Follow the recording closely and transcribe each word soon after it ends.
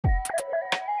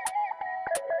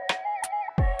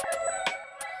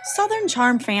Southern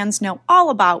Charm fans know all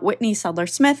about Whitney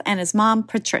Sudler-Smith and his mom,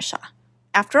 Patricia.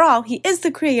 After all, he is the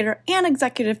creator and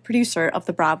executive producer of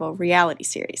the Bravo reality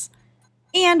series.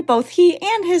 And both he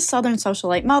and his Southern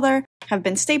socialite mother have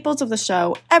been staples of the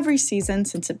show every season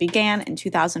since it began in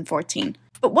 2014.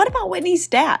 But what about Whitney's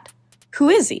dad? Who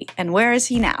is he, and where is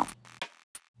he now?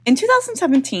 In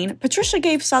 2017, Patricia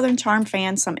gave Southern Charm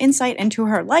fans some insight into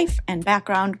her life and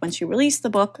background when she released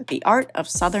the book, The Art of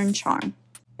Southern Charm.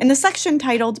 In the section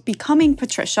titled Becoming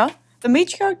Patricia, the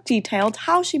matriarch detailed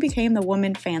how she became the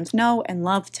woman fans know and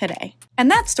love today.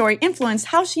 And that story influenced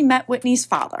how she met Whitney's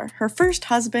father, her first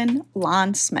husband,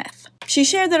 Lon Smith. She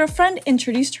shared that a friend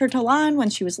introduced her to Lon when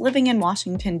she was living in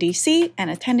Washington, D.C. and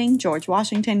attending George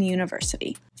Washington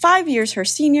University. 5 years her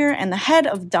senior and the head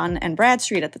of Dun &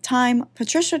 Bradstreet at the time,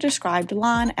 Patricia described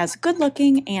Lon as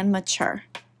good-looking and mature.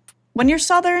 When you're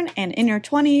Southern and in your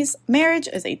 20s, marriage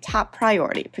is a top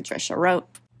priority, Patricia wrote.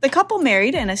 The couple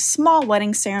married in a small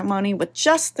wedding ceremony with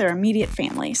just their immediate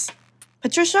families.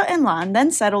 Patricia and Lon then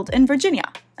settled in Virginia,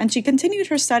 and she continued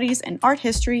her studies in art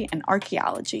history and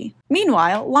archaeology.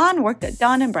 Meanwhile, Lon worked at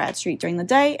Dun & Bradstreet during the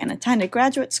day and attended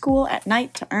graduate school at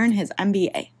night to earn his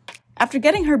MBA. After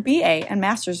getting her BA and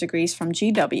master's degrees from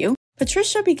GW,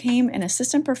 Patricia became an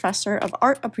assistant professor of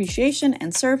art appreciation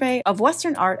and survey of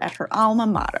Western art at her alma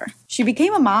mater. She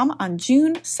became a mom on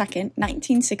June 2,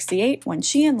 1968, when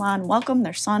she and Lon welcomed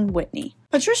their son, Whitney.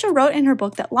 Patricia wrote in her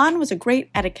book that Lon was a great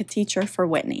etiquette teacher for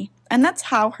Whitney, and that's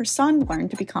how her son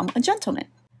learned to become a gentleman.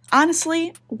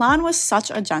 Honestly, Lon was such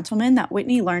a gentleman that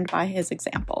Whitney learned by his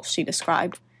example, she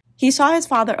described. He saw his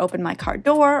father open my car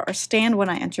door or stand when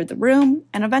I entered the room,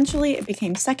 and eventually it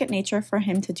became second nature for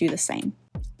him to do the same.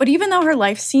 But even though her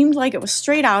life seemed like it was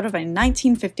straight out of a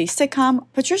 1950s sitcom,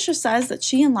 Patricia says that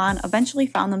she and Lon eventually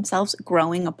found themselves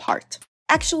growing apart.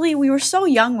 Actually, we were so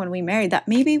young when we married that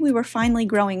maybe we were finally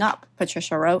growing up,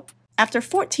 Patricia wrote. After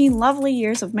 14 lovely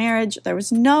years of marriage, there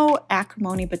was no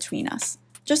acrimony between us,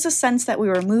 just a sense that we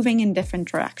were moving in different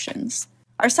directions.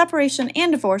 Our separation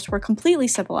and divorce were completely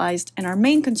civilized, and our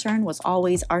main concern was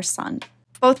always our son.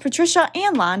 Both Patricia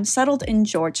and Lon settled in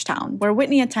Georgetown, where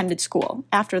Whitney attended school,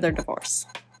 after their divorce.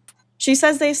 She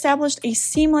says they established a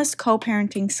seamless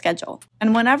co-parenting schedule,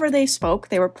 and whenever they spoke,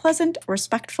 they were pleasant,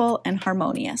 respectful, and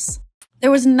harmonious. There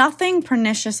was nothing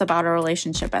pernicious about our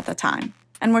relationship at the time,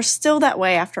 and we're still that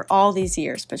way after all these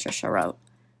years, Patricia wrote.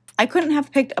 I couldn't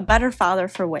have picked a better father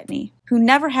for Whitney, who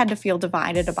never had to feel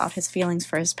divided about his feelings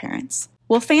for his parents.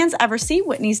 Will fans ever see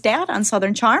Whitney's dad on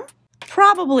Southern Charm?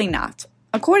 Probably not.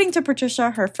 According to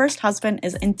Patricia, her first husband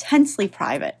is intensely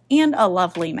private and a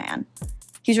lovely man.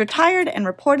 He's retired and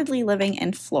reportedly living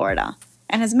in Florida,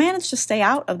 and has managed to stay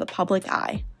out of the public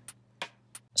eye.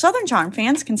 Southern Charm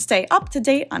fans can stay up to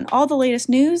date on all the latest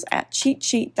news at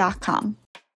cheatsheet.com.